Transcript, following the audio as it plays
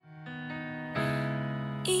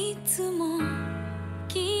つも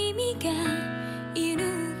君がい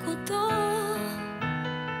ること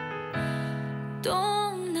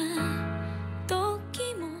どんな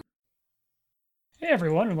時も Hey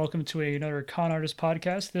everyone, and welcome to another Con Artist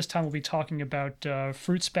podcast. This time we'll be talking about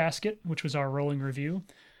Fruits Basket, which was our rolling review.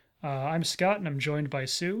 I'm Scott, and I'm joined by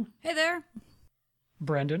Sue, Hey there.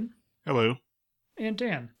 Brendan, Hello. and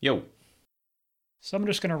Dan. Yo. So I'm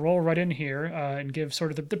just going to roll right in here and give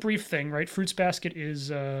sort of the brief thing, right? Fruits Basket is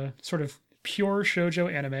sort of pure shoujo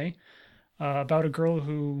anime about a girl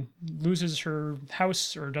who loses her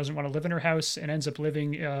house or doesn't want to live in her house and ends up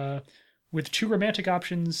living with two romantic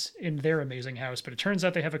options in their amazing house. But it turns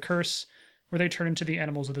out they have a curse where they turn into the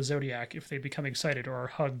animals of the zodiac if they become excited or are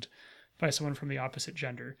hugged by someone from the opposite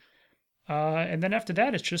gender. And then after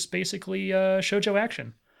that, it's just basically shoujo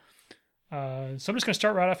action. So I'm just going to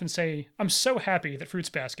start right off and say I'm so happy that Fruits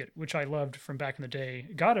Basket, which I loved from back in the day,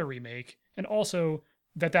 got a remake, and also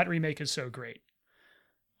that remake is so great.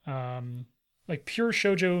 Like pure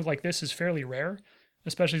shoujo like this is fairly rare,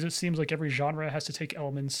 especially as it seems like every genre has to take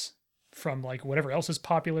elements from like whatever else is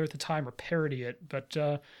popular at the time or parody it. But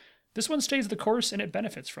this one stays the course and it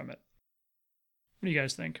benefits from it. What do you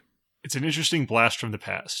guys think? It's an interesting blast from the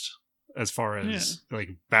past, as far as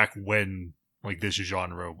like back when like this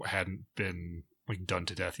genre hadn't been like done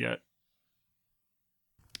to death yet.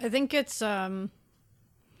 I think it's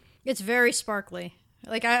very sparkly.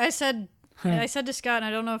 Like I said to Scott, and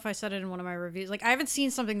I don't know if I said it in one of my reviews, like I haven't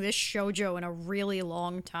seen something this shoujo in a really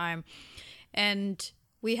long time. And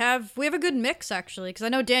we have a good mix actually, because I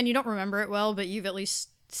know Dan, you don't remember it well, but you've at least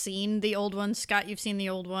seen the old one. Scott, you've seen the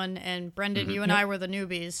old one, and Brendan, you and I were the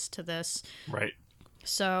newbies to this. Right.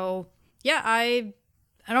 So yeah, I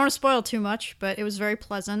don't want to spoil too much, but it was very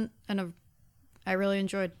pleasant, and I really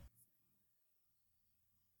enjoyed.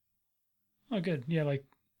 Oh, good. Yeah, like,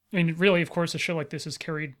 I mean, really, of course, a show like this is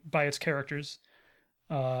carried by its characters,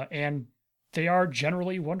 and they are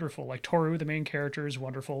generally wonderful. Like, Toru, the main character, is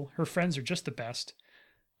wonderful. Her friends are just the best.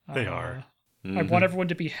 They are. I want everyone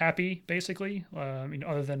to be happy, basically. I mean,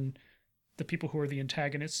 other than the people who are the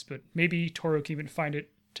antagonists, but maybe Toru can even find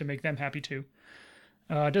it to make them happy, too.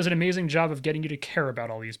 Does an amazing job of getting you to care about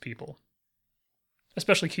all these people.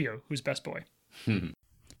 Especially Kyo, who's best boy.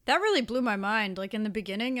 That really blew my mind. Like, in the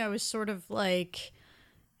beginning, I was sort of like,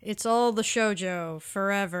 it's all the shoujo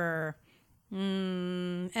forever.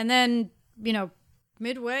 And then,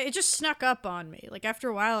 midway, it just snuck up on me. Like, after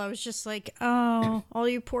a while, I was just like, oh, all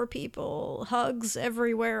you poor people. Hugs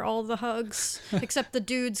everywhere, all the hugs. Except the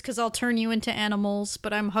dudes, because I'll turn you into animals,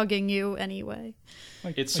 but I'm hugging you anyway.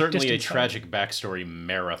 It's certainly a tragic backstory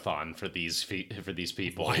marathon for these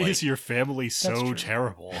people. Why is your family so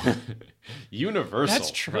terrible? Universal. That's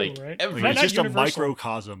true, right? It's just Universal. a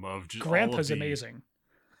microcosm of just Grandpa's all of amazing.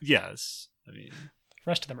 Yes. I mean, The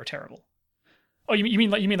rest of them are terrible. Oh, you mean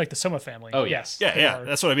like the Soma family? Oh, yes. yeah.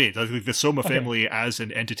 That's what I mean. Like the Soma family as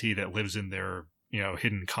an entity that lives in their,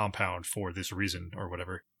 hidden compound for this reason or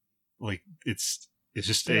whatever. Like it's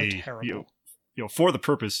just They're a terrible. for the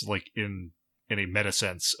purpose, like in a meta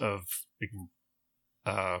sense of like,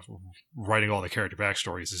 writing all the character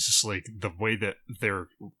backstories is just like the way that their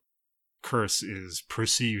curse is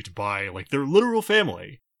perceived by like their literal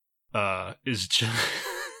family is just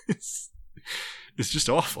it's just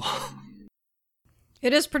awful.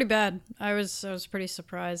 It is pretty bad. I was pretty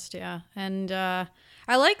surprised, yeah. And I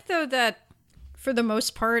like, though, that for the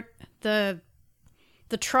most part, the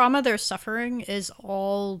trauma they're suffering is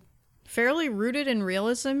all fairly rooted in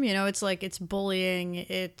realism. It's like it's bullying,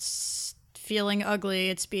 it's feeling ugly,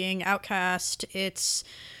 it's being outcast, it's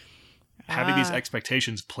having these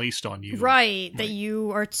expectations placed on you. Right, that you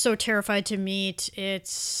are so terrified to meet.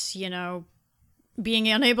 It's, being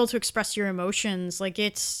unable to express your emotions. Like,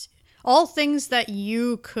 it's all things that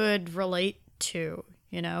you could relate to.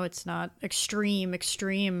 It's not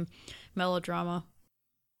extreme melodrama.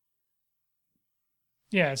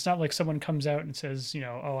 Yeah, it's not like someone comes out and says,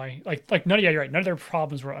 I like none. Yeah, you're right. None of their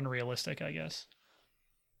problems were unrealistic, I guess.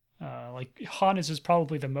 Like Hana's is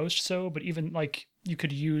probably the most so, but even like you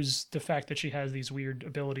could use the fact that she has these weird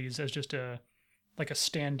abilities as just a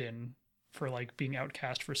stand-in for like being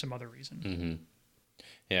outcast for some other reason. Mm-hmm.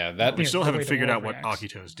 Yeah, we still haven't figured out what reacts.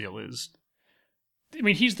 Akito's deal is. I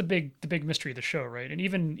mean, he's the big mystery of the show, right? And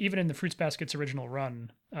even in the Fruits Basket's original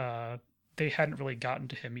run, they hadn't really gotten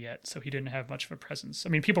to him yet, so he didn't have much of a presence. I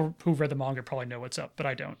mean, people who've read the manga probably know what's up, but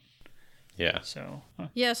I don't. Yeah. So.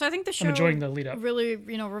 Yeah, so I think the show I'm enjoying the lead up. Really,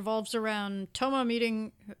 revolves around Toru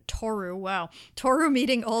meeting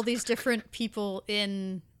all these different people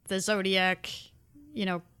in the Zodiac,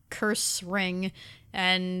 curse ring,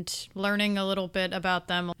 and learning a little bit about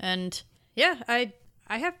them. And yeah, I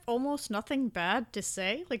I have almost nothing bad to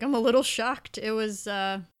say. Like, I'm a little shocked. It was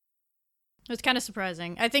kind of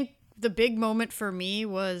surprising. I think the big moment for me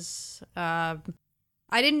was I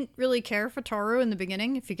didn't really care for Toru in the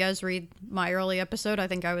beginning. If you guys read my early episode, I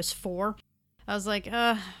think I was 4. I was like,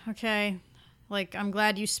 okay. Like, I'm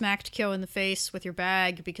glad you smacked Kyo in the face with your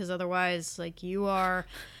bag, because otherwise, like, you are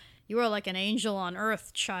like an angel on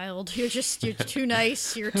earth, child. You're too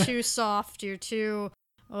nice. You're too soft. You're too,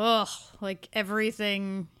 like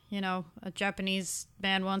everything, a Japanese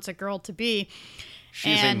man wants a girl to be.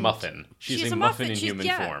 She's a muffin. She's a muffin in human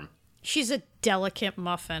form. She's a delicate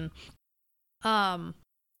muffin. And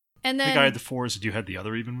then I think I had the 4s and you had the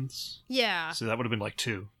other even ones. Yeah. So that would have been like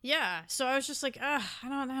 2. Yeah. So I was just like, I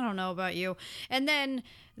don't know about you. And then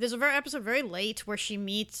there's a episode very late where she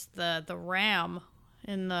meets the Ram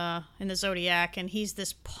in the Zodiac, and he's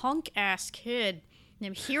this punk ass kid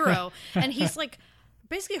named Hiro, and he's like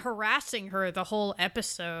basically harassing her the whole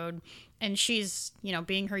episode, and she's,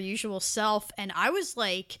 being her usual self, and I was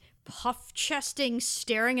like puff chesting,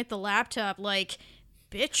 staring at the laptop like,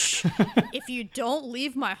 bitch, if you don't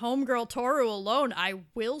leave my homegirl Toru alone, I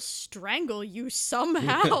will strangle you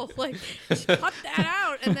somehow. Like, just cut that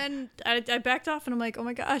out. And then I backed off, and I'm like, oh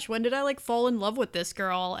my gosh, when did I like fall in love with this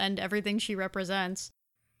girl and everything she represents?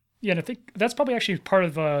 Yeah, and I think that's probably actually part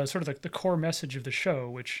of sort of like the core message of the show,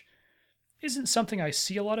 which isn't something I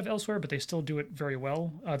see a lot of elsewhere, but they still do it very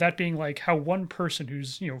well. That being like how one person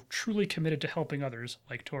who's, truly committed to helping others,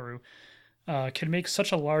 like Toru, can make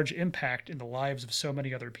such a large impact in the lives of so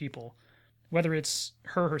many other people. Whether it's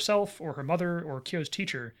her herself or her mother or Kyo's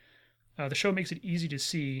teacher, the show makes it easy to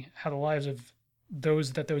see how the lives of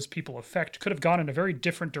those people affect could have gone in a very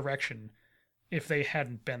different direction if they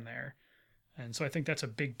hadn't been there. And so I think that's a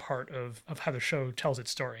big part of how the show tells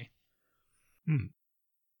its story.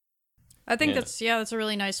 I think that's a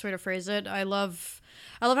really nice way to phrase it. I love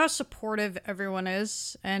how supportive everyone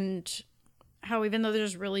is, and how even though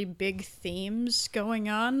there's really big themes going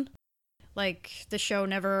on, like, the show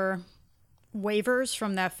never wavers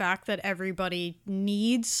from that fact that everybody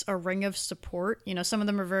needs a ring of support. Some of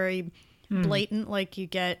them are very blatant, like you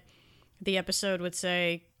get the episode with,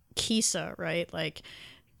 say, Kisa, right? Like,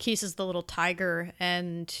 Kisa's the little tiger,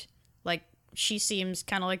 and like, she seems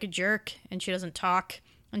kind of like a jerk, and she doesn't talk,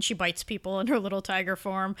 and she bites people in her little tiger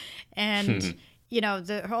form, and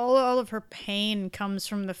all of her pain comes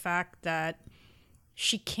from the fact that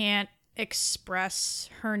she can't express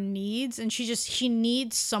her needs, and she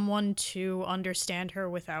needs someone to understand her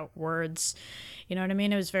without words. You know what I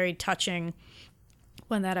mean? It was very touching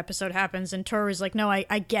when that episode happens, and Toru's like, no,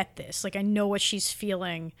 I get this. Like, I know what she's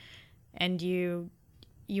feeling, and you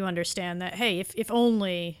understand that, hey, if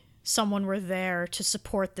only someone were there to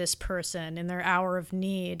support this person in their hour of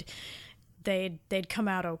need, they'd come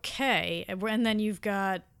out okay. And then you've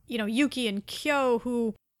got, Yuki and Kyo,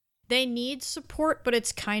 who they need support, but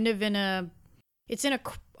it's kind of in a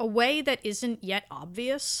way that isn't yet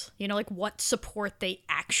obvious. Like, what support they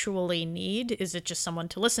actually need. Is it just someone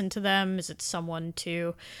to listen to them? Is it someone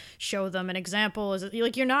to show them an example? Is it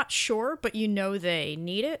like, you're not sure, but they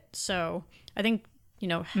need it? So I think,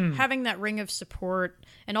 having that ring of support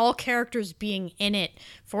and all characters being in it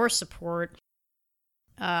for support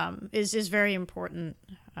is very important.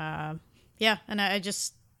 And I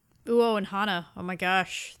just, Uo and Hana, oh my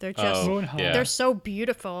gosh, they're just, they're so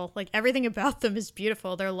beautiful. Like, everything about them is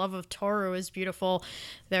beautiful. Their love of Toru is beautiful.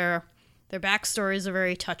 Their backstories are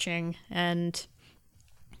very touching, and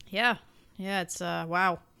it's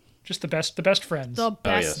wow. Just the best friends. The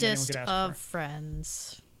bestest of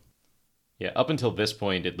friends. Yeah, up until this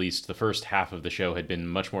point, at least, the first half of the show had been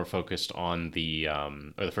much more focused on the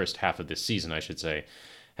first half of this season, I should say,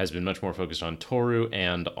 has been much more focused on Toru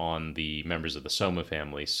and on the members of the Soma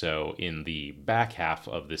family. So in the back half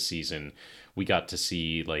of this season, we got to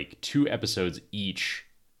see like 2 episodes each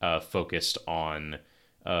focused on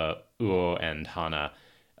Uo and Hana,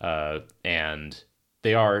 and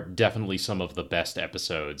they are definitely some of the best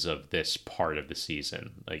episodes of this part of the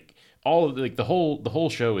season. Like, all of the whole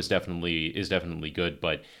show is definitely good,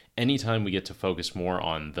 but anytime we get to focus more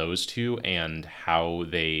on those two and how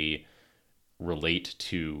they relate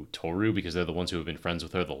to Toru, because they're the ones who have been friends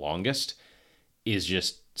with her the longest, is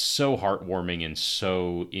just so heartwarming and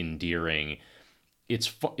so endearing.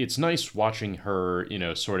 It's nice watching her,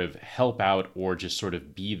 sort of help out or just sort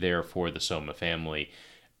of be there for the Soma family,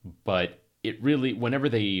 but it really, whenever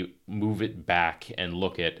they move it back and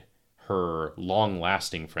look at her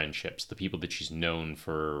long-lasting friendships, the people that she's known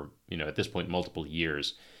for, at this point, multiple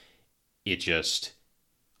years, I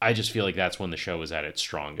just feel like that's when the show is at its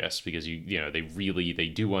strongest, because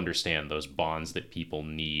they do understand those bonds that people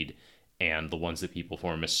need, and the ones that people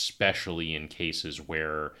form, especially in cases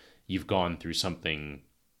where you've gone through something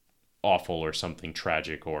awful or something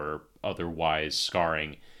tragic or otherwise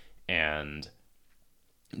scarring. And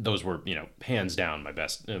those were, hands down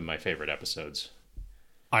my favorite episodes.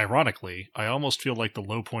 Ironically, I almost feel like the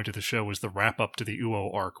low point of the show was the wrap up to the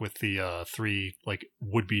Uo arc with the 3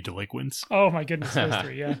 would-be delinquents. Oh my goodness, those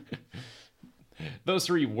 3, yeah. Those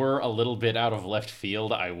 3 were a little bit out of left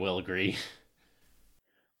field, I will agree.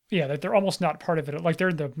 Yeah, that they're almost not part of it. Like they're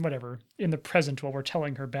in the present while we're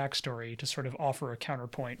telling her backstory to sort of offer a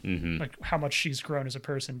counterpoint, like how much she's grown as a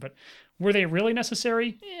person. But were they really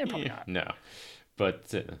necessary? Probably not. No,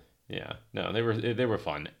 but no, they were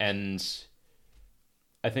fun, and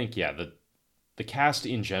I think the cast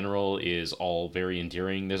in general is all very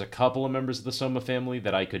endearing. There's a couple of members of the Soma family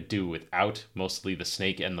that I could do without, mostly the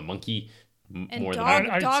snake and the monkey. And more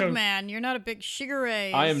Dogman, you're not a big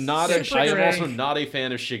Shigure. I am not. I am Shigure. also not a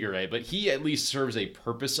fan of Shigure, but he at least serves a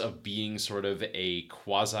purpose of being sort of a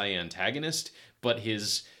quasi antagonist. But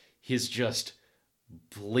his just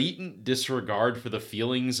blatant disregard for the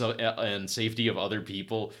feelings and safety of other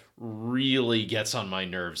people really gets on my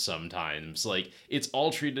nerves sometimes. Like, it's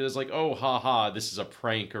all treated as like, oh, haha, this is a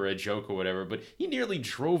prank or a joke or whatever, but he nearly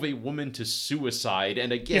drove a woman to suicide,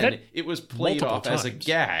 and again, it was played off as a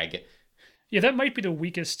gag. Yeah, that might be the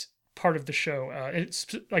weakest part of the show. It's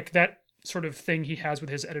like that sort of thing he has with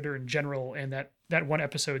his editor in general, and that one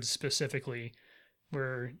episode specifically,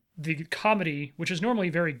 where the comedy, which is normally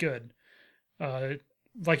very good,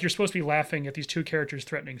 like you're supposed to be laughing at these 2 characters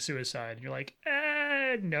threatening suicide, and you're like,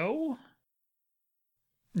 no,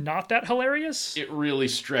 not that hilarious. It really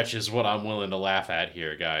stretches what I'm willing to laugh at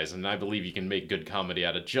here, guys, and I believe you can make good comedy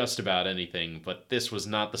out of just about anything, but this was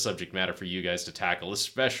not the subject matter for you guys to tackle,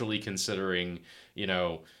 especially considering,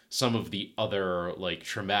 some of the other,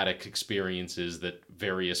 traumatic experiences that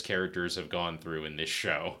various characters have gone through in this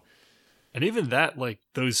show. And even that,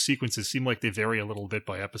 those sequences seem like they vary a little bit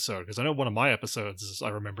by episode. Because I know one of my episodes, I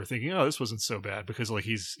remember thinking, oh, this wasn't so bad. Because,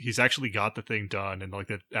 he's actually got the thing done. And,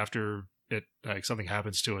 that after it, something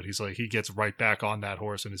happens to it, he gets right back on that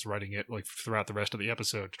horse and is riding it, throughout the rest of the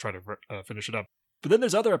episode to try to finish it up. But then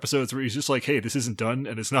there's other episodes where he's just like, hey, this isn't done,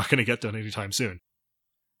 and it's not going to get done anytime soon.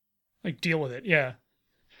 Deal with it, yeah.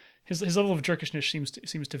 His level of jerkishness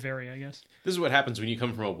seems to vary, I guess. This is what happens when you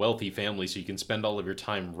come from a wealthy family, so you can spend all of your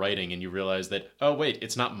time writing, and you realize that, oh wait,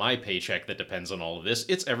 it's not my paycheck that depends on all of this;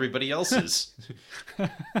 it's everybody else's.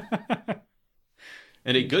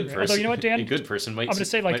 And a good person, although, you know what, Dan? A good person might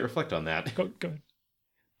might reflect on that. Go ahead.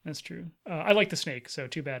 That's true. I like the snake, so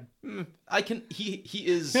too bad. He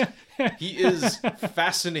is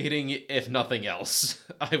fascinating, if nothing else.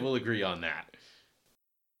 I will agree on that.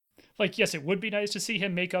 Yes, it would be nice to see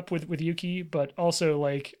him make up with Yuki, but also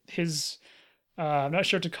his I'm not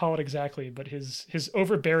sure what to call it exactly, but his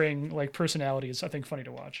overbearing personality is, I think, funny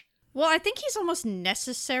to watch. Well, I think he's almost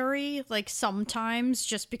necessary sometimes,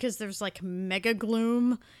 just because there's mega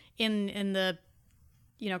gloom in the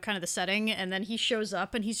kind of the setting, and then he shows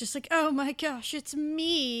up and he's just like, oh my gosh, it's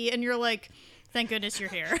me, and you're like, thank goodness you're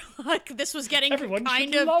here. This was getting Everyone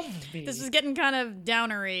kind should of love me. This was getting kind of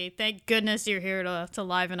downery. Thank goodness you're here to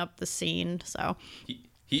liven up the scene. So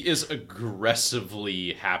he is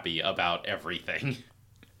aggressively happy about everything.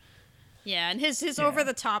 Yeah, and his over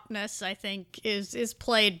the topness, I think, is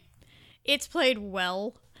played. It's played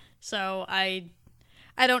well. So I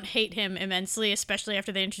don't hate him immensely, especially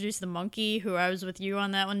after they introduced the monkey, who I was with you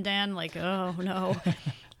on that one, Dan. Oh no,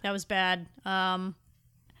 that was bad.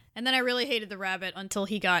 And then I really hated the rabbit until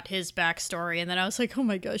he got his backstory, and then I was like, "Oh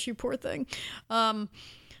my gosh, you poor thing." So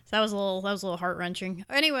that was a little heart-wrenching.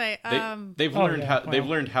 Anyway, they've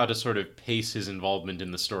learned how to sort of pace his involvement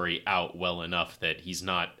in the story out well enough that he's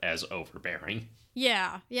not as overbearing.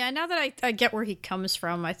 Yeah. Now that I get where he comes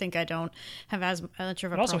from, I think I don't have as much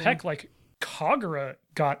of a also, problem. heck, Kagura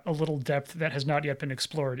got a little depth that has not yet been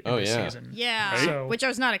explored in this season. Yeah, right? So, which I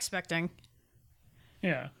was not expecting.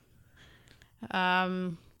 Yeah.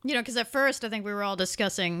 Because at first I think we were all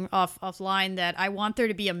discussing offline that I want there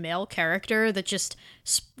to be a male character that just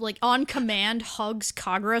on command hugs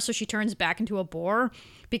Kagura so she turns back into a boar,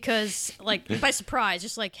 because by surprise,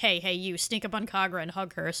 just hey, you sneak up on Kagura and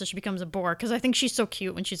hug her so she becomes a boar, because I think she's so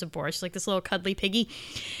cute when she's a boar. She's like this little cuddly piggy,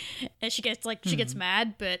 and she gets she gets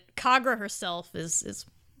mad, but Kagura herself is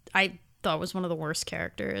I thought was one of the worst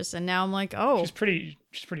characters, and now I'm like, oh, she's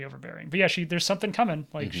pretty overbearing. But yeah, there's something coming.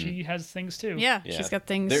 She has things too. Yeah, she's got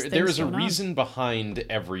things. There is a going on. reason behind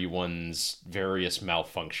everyone's various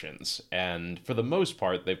malfunctions, and for the most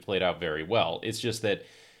part, they've played out very well. It's just that,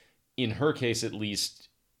 in her case at least,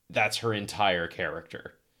 that's her entire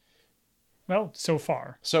character. Well, so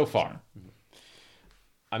far. So far.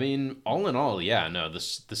 I mean, all in all, yeah, no, the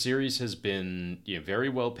series has been, very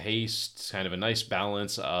well paced, kind of a nice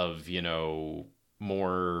balance of,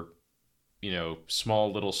 more,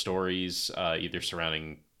 small little stories, either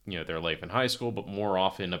surrounding, their life in high school, but more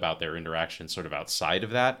often about their interactions sort of outside of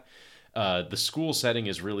that. The school setting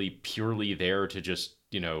is really purely there to just,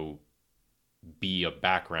 be a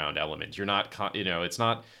background element. You're not,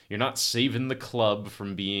 you're not saving the club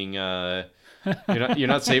from being, you're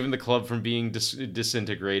not saving the club from being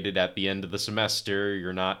disintegrated at the end of the semester.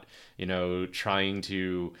 You're not, trying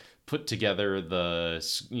to put together the,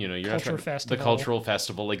 the cultural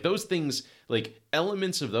festival. Like those things, like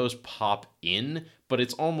elements of those pop in, but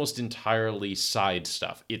it's almost entirely side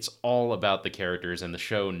stuff. It's all about the characters, and the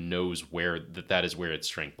show knows where that is where its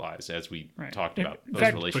strength lies, as we talked about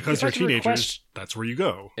those relationships. Because they're teenagers, that's where you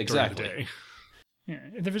go. Exactly. During the day. Yeah,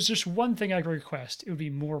 if there was just one thing I could request, it would be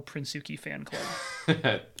more Prince Yuki fan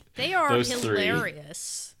club. They are Those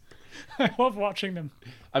hilarious. I love watching them.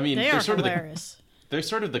 I mean, They they're are sort hilarious. they're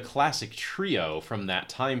sort of the classic trio from that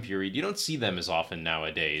time period. You don't see them as often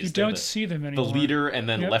nowadays. You don't see them The anymore. leader and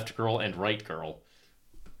then left girl and right girl.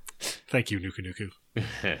 Thank you, Nuku Nuku.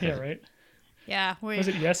 Yeah, right? Yeah. Was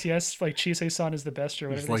it yes, like Chisei-san is the best or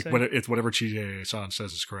whatever It's they like say? it's whatever Chie-san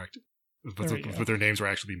says is correct. But their names are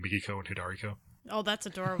actually Mikiko and Hidariko. Oh, that's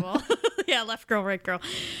adorable. Yeah, left girl, right girl.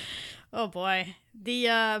 Oh boy.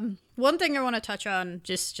 The one thing I want to touch on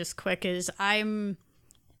just quick is I'm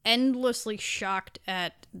endlessly shocked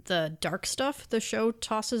at the dark stuff the show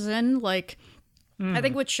tosses in. Like, I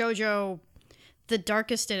think with shoujo, the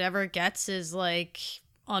darkest it ever gets is like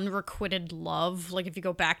unrequited love. Like if you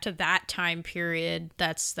go back to that time period,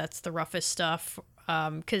 that's the roughest stuff.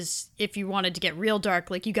 Because if you wanted to get real dark,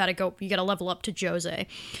 like you gotta level up to Jose.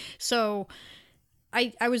 So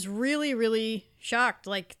I was really, really shocked.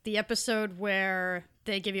 Like the episode where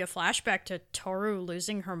they give you a flashback to Toru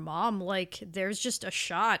losing her mom, like there's just a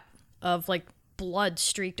shot of like blood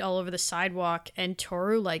streaked all over the sidewalk and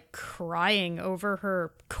Toru like crying over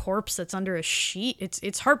her corpse that's under a sheet.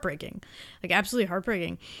 It's heartbreaking. Like absolutely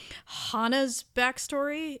heartbreaking. Hana's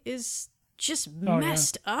backstory is just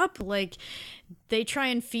messed up. Like they try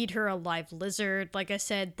and feed her a live lizard. Like I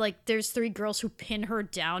said, like there's 3 girls who pin her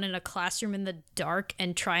down in a classroom in the dark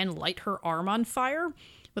and try and light her arm on fire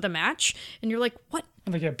with a match. And you're like, what?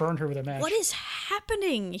 And they burn her with a match. What is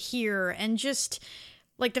happening here? And just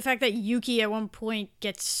like the fact that Yuki at one point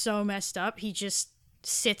gets so messed up, he just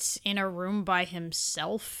sits in a room by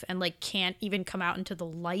himself and like can't even come out into the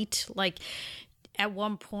light. Like at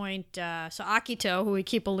one point, so Akito, who we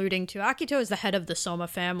keep alluding to, Akito is the head of the Soma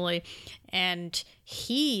family, and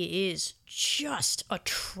he is just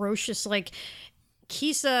atrocious. Like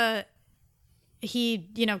Kisa,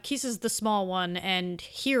 Kisa's the small one, and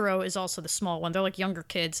Hiro is also the small one. They're like younger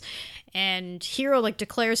kids, and Hiro like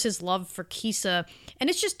declares his love for Kisa, and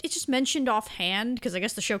it's just mentioned offhand because I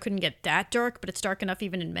guess the show couldn't get that dark, but it's dark enough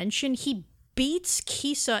even in mention. He beats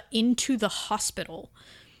Kisa into the hospital.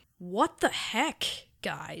 What the heck,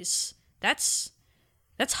 guys? That's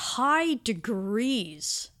high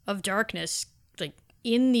degrees of darkness, like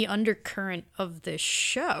in the undercurrent of this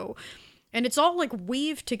show. And it's all like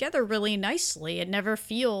weaved together really nicely. It never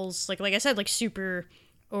feels like I said, like super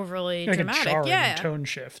overly dramatic. A jarring yeah. tone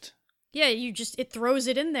shift. Yeah, it throws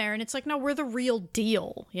it in there and it's like, no, we're the real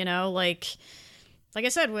deal, Like I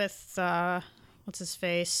said with what's his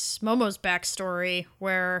face? Momo's backstory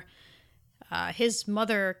where his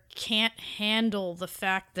mother can't handle the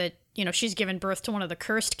fact that, she's given birth to one of the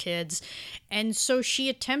cursed kids. And so she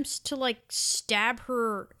attempts to, like, stab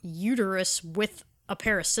her uterus with a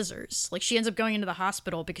pair of scissors. Like, she ends up going into the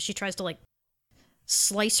hospital because she tries to, like,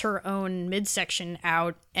 slice her own midsection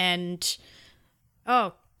out. And,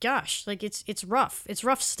 oh, gosh, like, it's rough. It's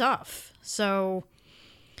rough stuff. So,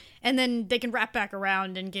 and then they can wrap back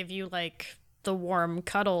around and give you, like, the warm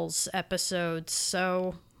cuddles episodes.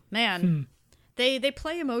 So, man... They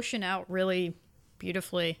play emotion out really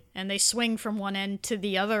beautifully, and they swing from one end to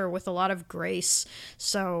the other with a lot of grace.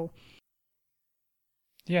 So,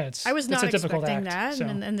 yeah, I was not expecting that, so.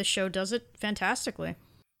 and the show does it fantastically.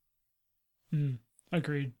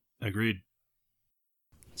 Agreed.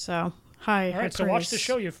 So, hi. All right, so watch the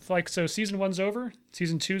show. So season 1's over.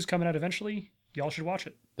 Season 2's coming out eventually. Y'all should watch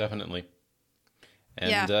it. Definitely.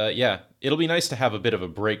 And it'll be nice to have a bit of a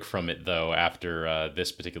break from it, though, after this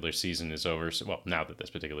particular season is over. So, well, now that this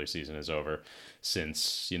particular season is over,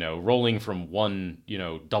 since, rolling from one,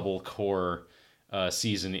 double core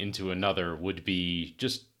season into another would be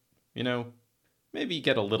just, maybe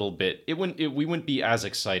get a little bit. We wouldn't be as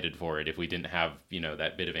excited for it if we didn't have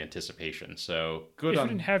that bit of anticipation. So good If on.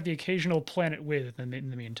 we didn't have the occasional Planet With in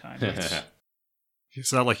the meantime.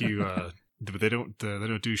 It's not like you. They don't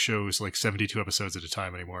do shows like 72 episodes at a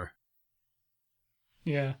time anymore.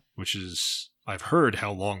 Yeah. Which is, I've heard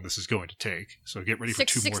how long this is going to take. So get ready for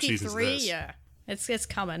 2 more seasons of this. Yeah, it's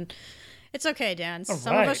coming. It's okay, Dan. All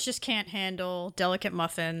Some right. of us just can't handle delicate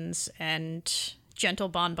muffins and gentle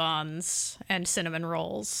bonbons and cinnamon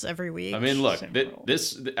rolls every week. I mean, look, Cinnamon roll.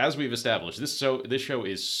 this as we've established, this show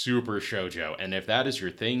is super shoujo, and if that is your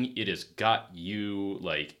thing, it has got you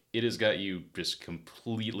just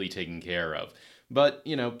completely taken care of. But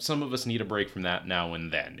some of us need a break from that now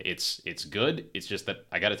and then. It's good. It's just that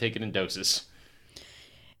I got to take it in doses.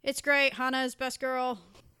 It's great. Hana is best girl,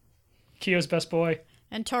 Kyo's best boy.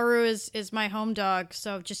 and Toru is my home dog.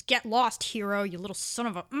 So just get lost, hero, you little son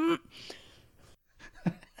of a.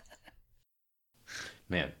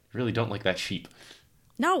 Man, I really don't like that sheep.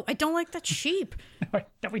 No, I don't like that sheep. No,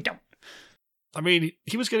 we don't. I mean,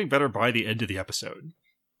 he was getting better by the end of the episode.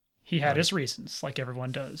 He had his reasons, like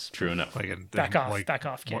everyone does. True enough. Like, and Back then, off, like, back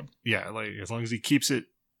off, kid. Yeah, like as long as he keeps it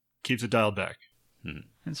dialed back.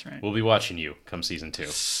 That's right. We'll be watching you come season 2.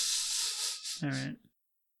 All right.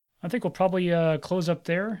 I think we'll probably close up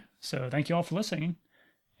there. So thank you all for listening.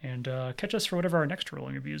 And catch us for whatever our next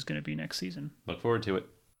rolling review is going to be next season. Look forward to it.